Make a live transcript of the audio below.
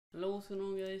Hello, what's going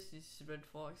on guys, this is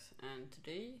Theredfox and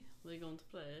today we're going to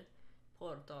play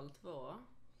Portal 2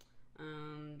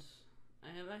 and I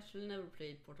have actually never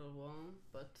played Portal 1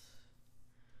 but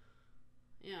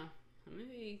yeah,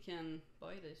 maybe you can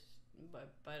buy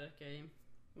that game,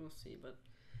 we'll see. But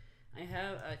I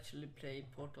have actually played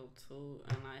Portal 2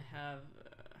 and I have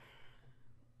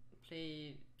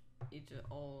played it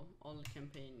all the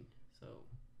campaign, so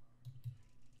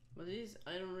but this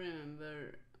I don't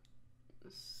remember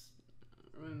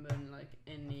like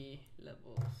any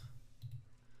levels,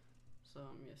 so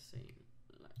I'm just saying,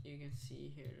 like you can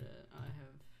see here that I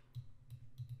have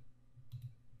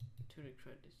 2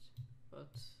 credits, but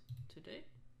today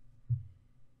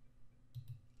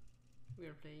we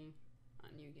are playing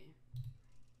a new game.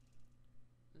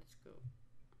 Let's go.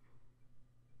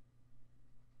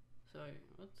 Sorry,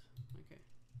 what? Okay,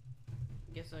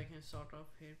 guess I can start off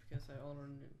here because I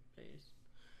already played it.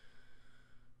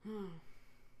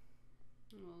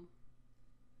 Well,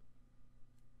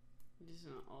 this is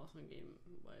an awesome game,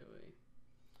 by the way.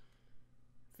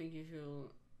 I think you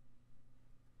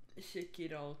should check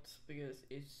it out because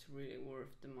it's really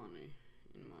worth the money,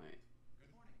 in my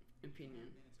opinion.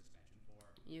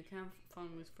 You can have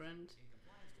fun with friends,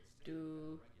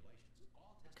 do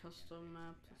custom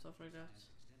maps and stuff like that.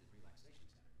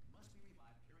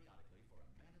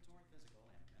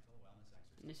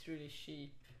 And it's really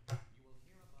cheap.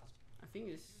 I think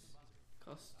this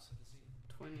costs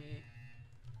 20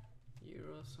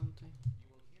 euros something.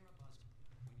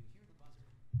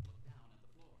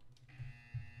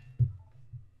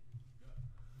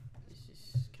 This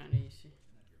is kinda easy.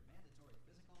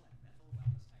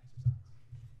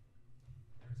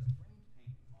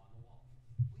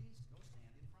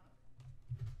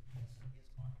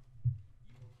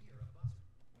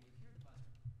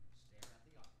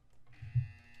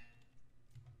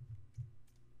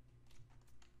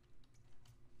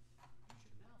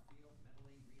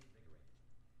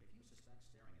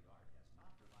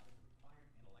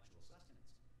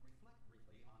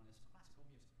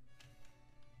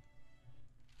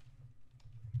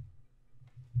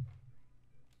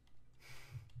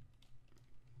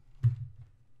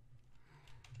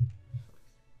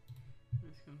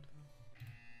 Let's go.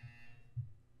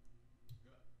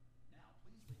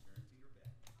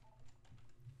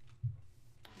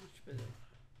 Much better.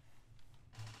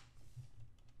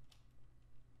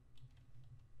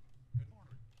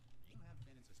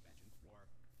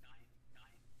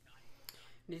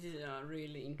 This is a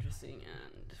really interesting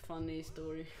and funny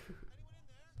story.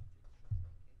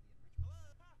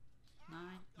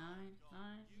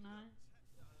 99999.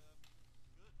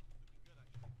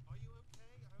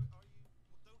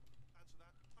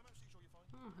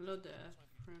 Oh, hello there,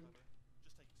 friend.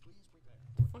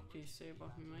 What the fuck do you say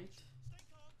about me, mate?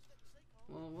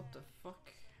 Well, what the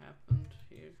fuck happened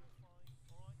here?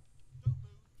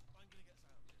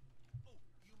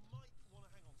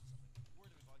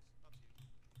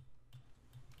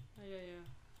 Yeah.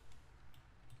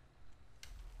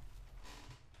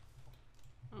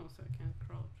 Oh, so I can't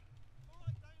crouch.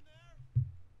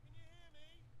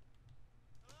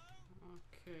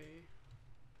 Okay.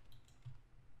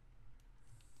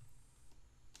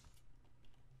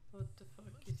 What the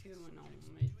fuck is going on,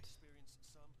 mate?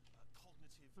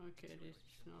 Okay, this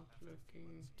is not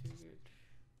looking too good.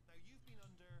 Now you've been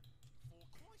under for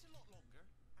quite a lot longer,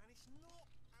 and it's not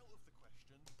out of the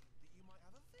question that you might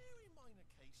have a very minor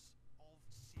case of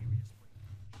serious brain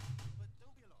damage. But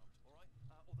don't be alarmed, all right?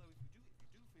 Although if you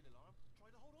do feel alarmed, try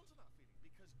to hold on to that feeling,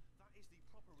 because that is the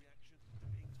proper reaction to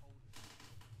being told.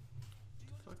 Do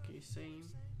you Fuck you saying?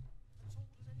 At all?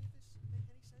 Does any of this make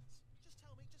any sense? Just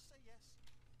tell me. Just say yes.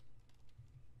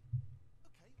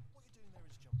 Okay, what you're doing there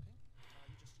is jumping.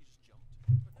 You just jumped.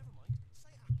 But never mind.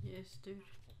 Say apple. Yes, dude.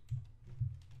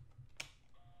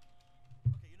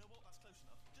 Okay, you know what? That's close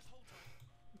enough. Just hold tight.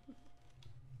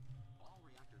 All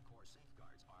reactor core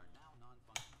safeguards are now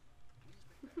non-functional. Please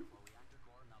prepare for reactor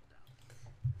core meltdown.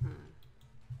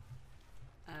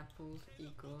 Apples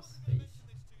equals I'm not space. mention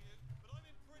this to you, but I'm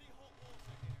in pretty hot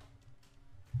water here.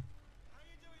 How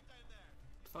you doing down there?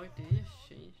 Fuck, did it just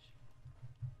change?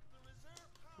 The reserve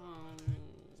power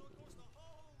so of course the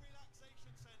whole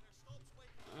relaxation center stops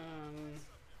waking up.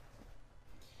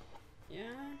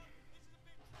 Yeah.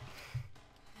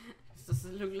 This is a bit This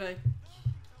doesn't look like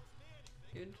nobody tells me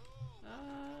anything. good.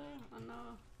 Oh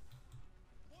no.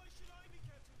 Why should I be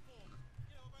kept informed?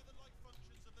 You know, about the life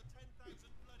functions of the 10,000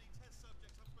 bloody test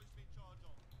subjects I'm supposed to be in charge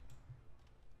of.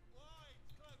 Why? It's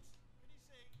close. Can you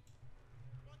see?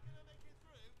 Am I gonna make it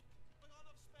through? Have I got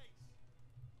enough space?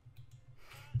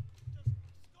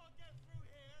 Just gotta get through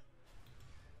here.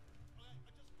 Okay, I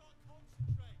just gotta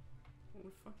concentrate. Who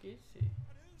the fuck is he?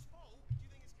 And whose fault do you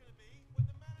think it's going to be when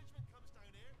the management comes down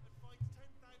here and finds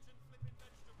 10,000 flipping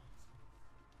vegetables?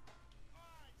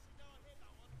 Alright, see, no, I hit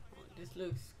that one. I Oh, hit that this one.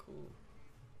 looks cool.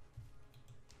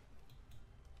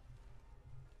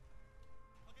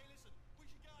 Okay, listen, we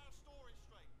should get our story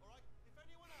straight, alright? If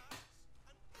anyone asks,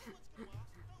 and no one's going to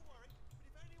ask, don't worry, but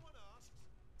if anyone asks,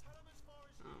 tell them as far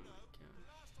as you Oh my know, God. the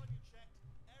last time you checked,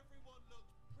 everyone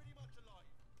looked pretty much alive,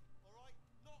 alright?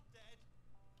 Not dead.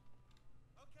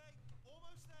 Okay,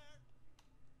 almost there.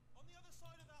 On the other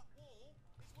side of that wall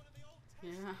is one of the old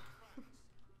testing Yeah. tracks.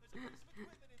 There's a piece of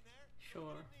equipment in there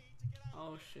Sure. you're going to need to get out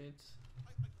Oh of here. shit.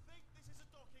 I think this is a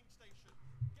docking station.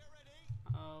 Get ready.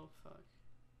 Oh fuck.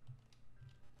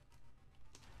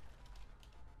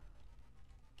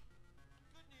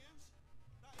 Good news.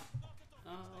 That is not a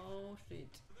docking station. Oh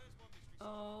shit. So there's one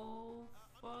mystery solved. Oh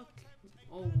I'm gonna fuck. attempt a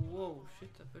Oh manual whoa, override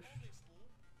shit, I pushed. on this wall.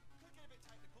 Could get a bit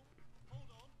technical. Hold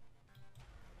on.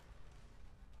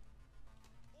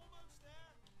 Almost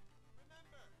there.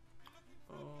 Remember, you're looking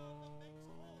for a gun that makes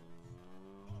holes.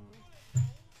 Not bullet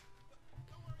holes, but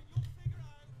don't worry, you'll figure it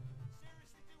out.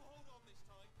 Seriously, do hold on this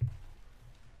time.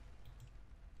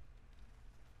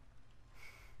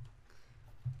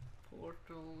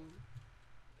 Portal.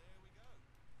 There we go.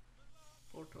 Good luck.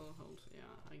 Portal holes. Yeah,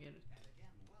 I get it. And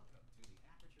again, welcome to the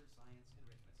Aperture Science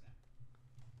Enrichment Center.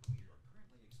 We are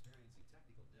currently experiencing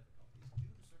technical difficulties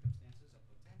due to circumstances of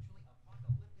potentially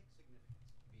apocalyptic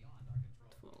significance beyond our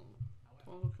control.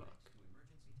 12 o'clock. Thanks to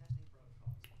emergency testing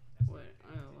protocols, Wait,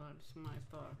 oh, that's my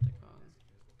part. I can't.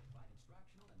 messages will provide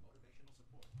instructional and motivational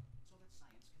support so that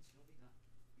science can still be done,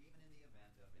 even in the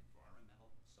event of environmental,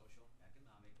 social,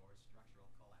 economic, or structural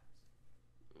collapse.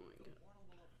 Oh my The god. portal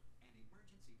will open and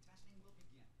emergency testing will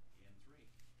begin in 3,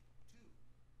 2,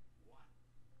 1.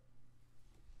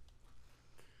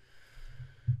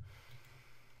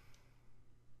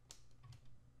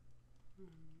 Cube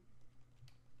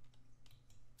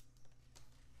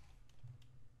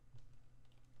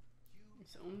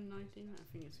It's only 19. I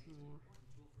think it's remains an more. important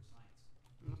tool for science,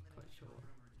 I'm not even in quite a sure. dire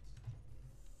emergency.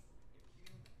 If cube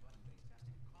and button-based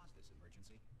testing caused this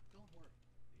emergency, don't worry.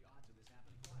 The odds of this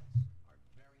happening twice are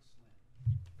very slim.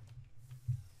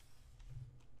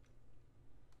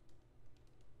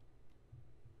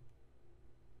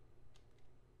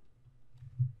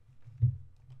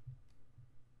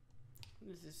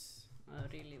 This is a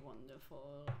really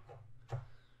wonderful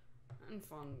and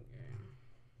fun game.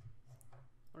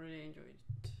 I really enjoyed it.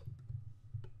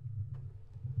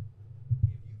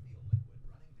 If you feel liquid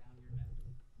running down your neck,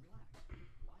 relax,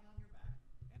 lie on your back,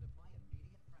 and apply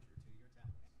immediate pressure to your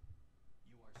temples.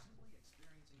 You are simply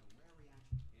experiencing a rare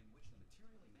reaction in which the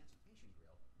material emancipation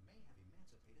grill may have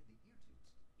emancipated the ear tubes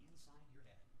inside your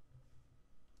head.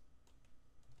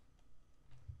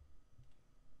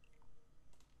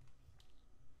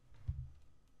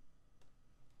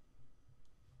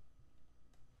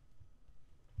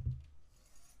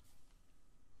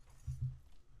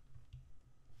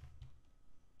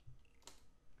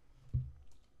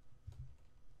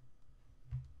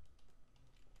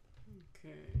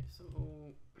 Okay, so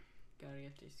gotta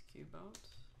get this cube out.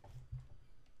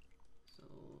 So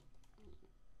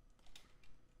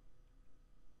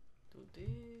do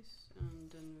this, and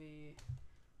then we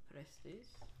press this.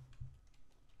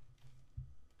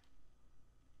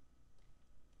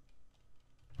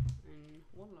 And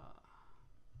voila!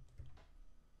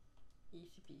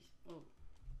 Easy peasy. Oh,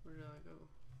 where do I go?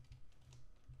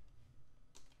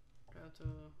 Do I have to?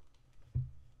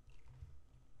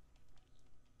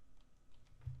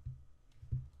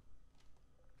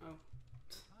 Oh,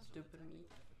 Because of the stupid me.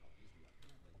 technical difficulties we are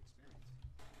currently experiencing,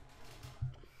 this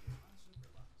environment is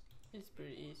unsupervised. It's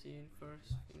pretty easy in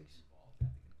first things. Involved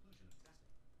at the conclusion of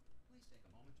testing. Please take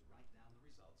a moment to write down the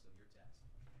results of your test.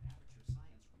 An Aperture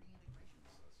Science Reintegration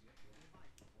Associate will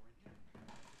invite you for an interview when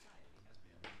society has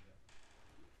been rebuilt.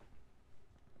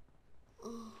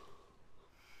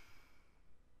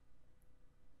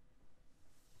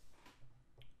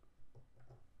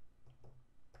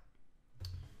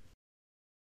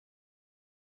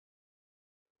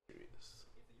 Serious.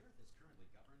 If the Earth is currently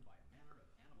governed by a manner of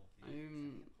animal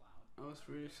kingdom, I was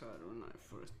really sad when I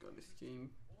first got this game,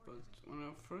 but when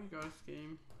I first got this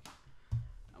game,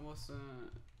 I was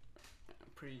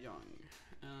pretty young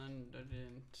and I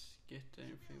didn't get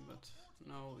anything, but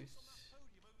now it's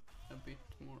a bit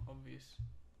more obvious.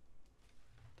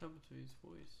 Tap to his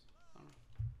voice. I don't know.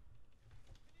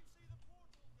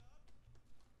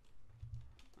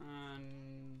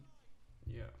 And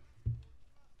yeah.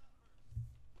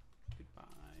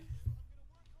 Goodbye.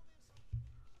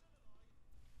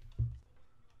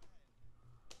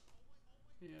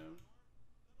 Yeah.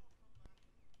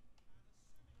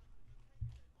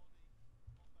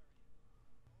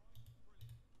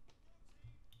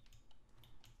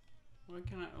 Why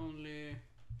can I only...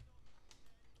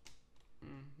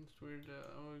 it's weird,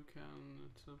 I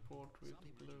can support with Some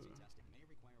blue. emergency testing may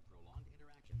require prolonged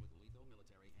interaction with lethal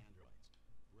military androids.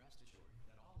 Rest assured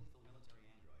that all lethal military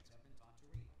androids have been taught to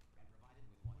read and provided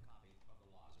with one copy of the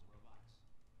laws of robotics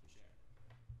to share.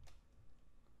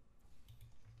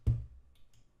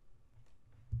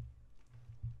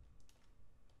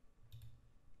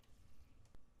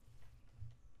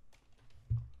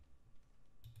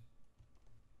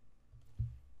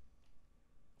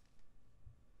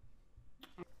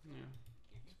 Yeah,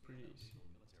 If it's you feel pretty that a easy. lethal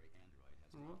military android has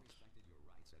What? not respected your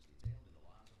rights as detailed in the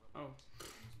laws of Oh, robotics,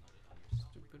 please note it on your stupid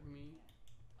self-recording me. plan.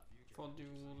 A future Thought you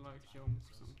member would like scientist's jump or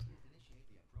offices something. will initiate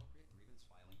the appropriate grievance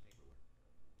filing paperwork.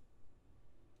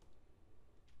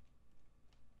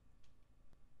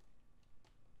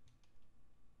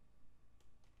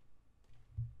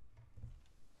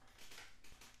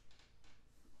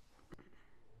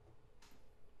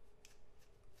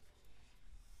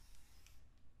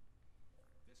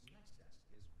 This next test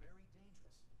is very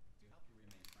dangerous. To help you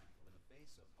remain tranquil in the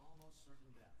face of almost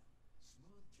certain death,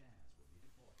 smooth jazz will be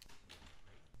deployed. In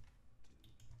 3, 2,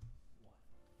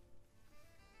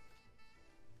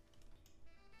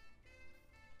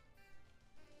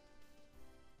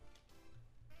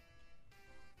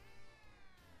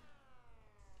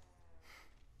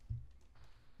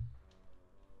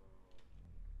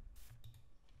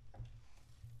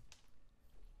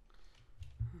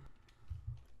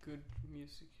 Good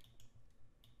music.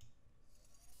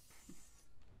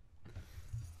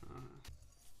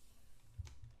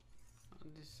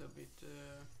 This is a bit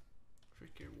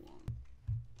trickier one.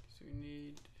 So we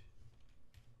need...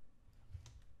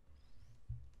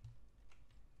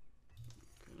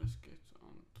 Okay, let's get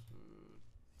on to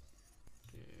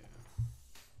there.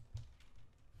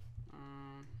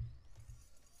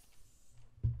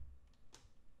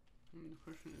 The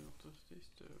question is, what does this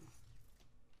do?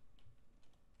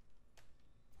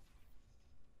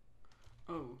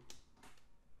 Oh,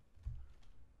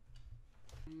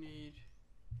 I need...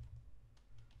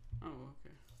 Oh,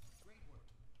 okay. Great work.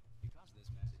 Because this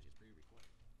message is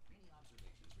pre-recorded, any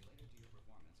observations related to your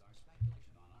performance are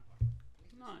speculation on our part.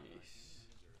 Please disregard any Nice.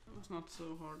 undeserved That was not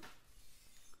so hard.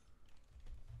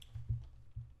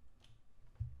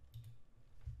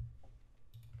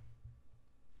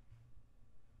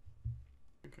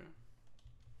 Okay.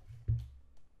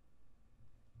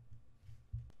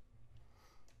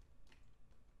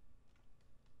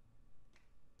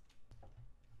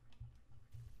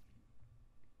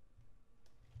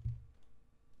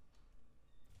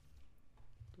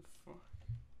 The fuck?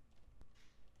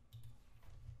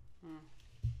 Okay.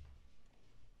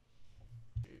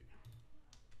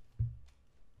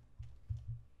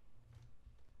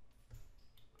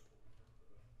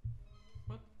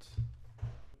 What?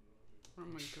 Where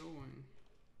am I going?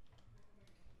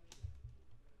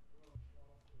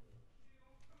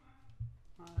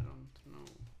 I don't know.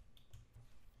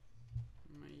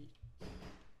 Mate.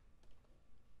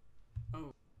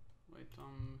 Oh, wait,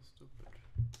 I'm stupid.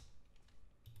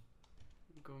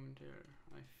 I'm going there,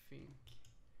 I think.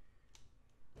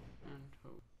 And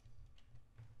hope.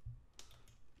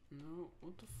 No,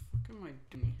 what the fuck am I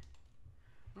doing?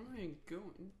 Where am I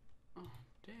going? Oh,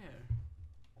 there.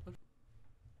 What?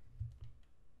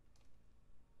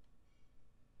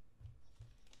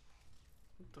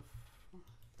 What the fuck?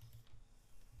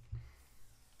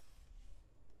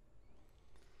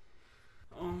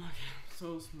 Oh my god,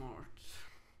 so smart.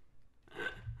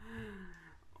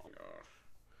 Oh gosh.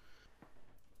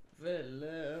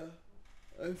 Well,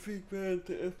 I think we had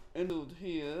to end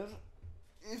here.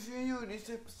 If you enjoyed this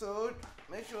episode,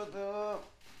 make sure to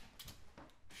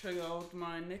check out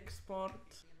my next part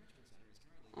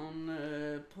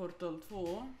on Portal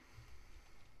 2.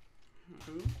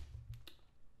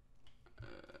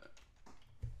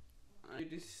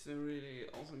 This is a really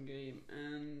awesome game,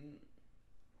 and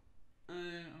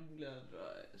I'm glad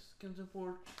I can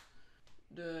support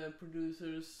the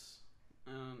producers,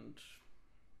 and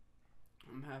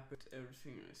I'm happy with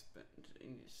everything I spent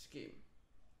in this game.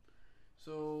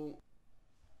 So,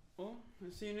 well,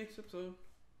 I'll see you next episode.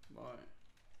 Bye.